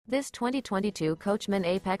This 2022 Coachmen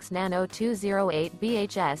Apex Nano 208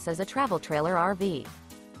 BHS is a travel trailer RV.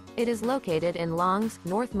 It is located in Longs,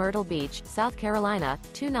 North Myrtle Beach, South Carolina,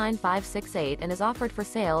 29568 and is offered for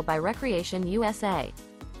sale by Recreation USA.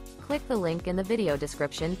 Click the link in the video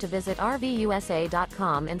description to visit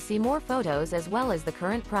RVUSA.com and see more photos as well as the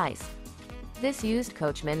current price. This used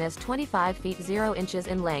Coachman is 25 feet 0 inches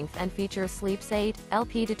in length and features Sleeps 8,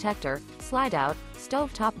 LP detector, Slideout,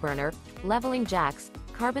 stovetop burner, leveling jacks,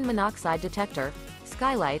 carbon monoxide detector,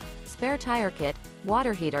 Skylight, spare tire kit,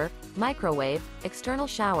 water heater, microwave, external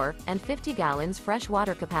shower, and 50 gallons fresh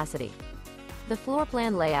water capacity. The floor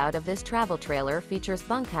plan layout of this travel trailer features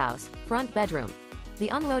bunkhouse, front bedroom. The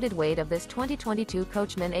unloaded weight of this 2022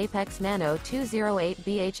 Coachmen Apex Nano 208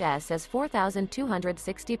 BHS is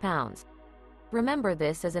 4,260 pounds. Remember,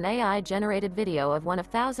 this is an AI-generated video of one of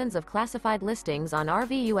thousands of classified listings on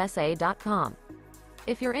RVUSA.com.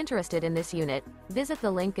 If you're interested in this unit, visit the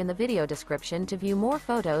link in the video description to view more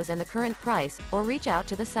photos and the current price, or reach out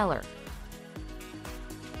to the seller.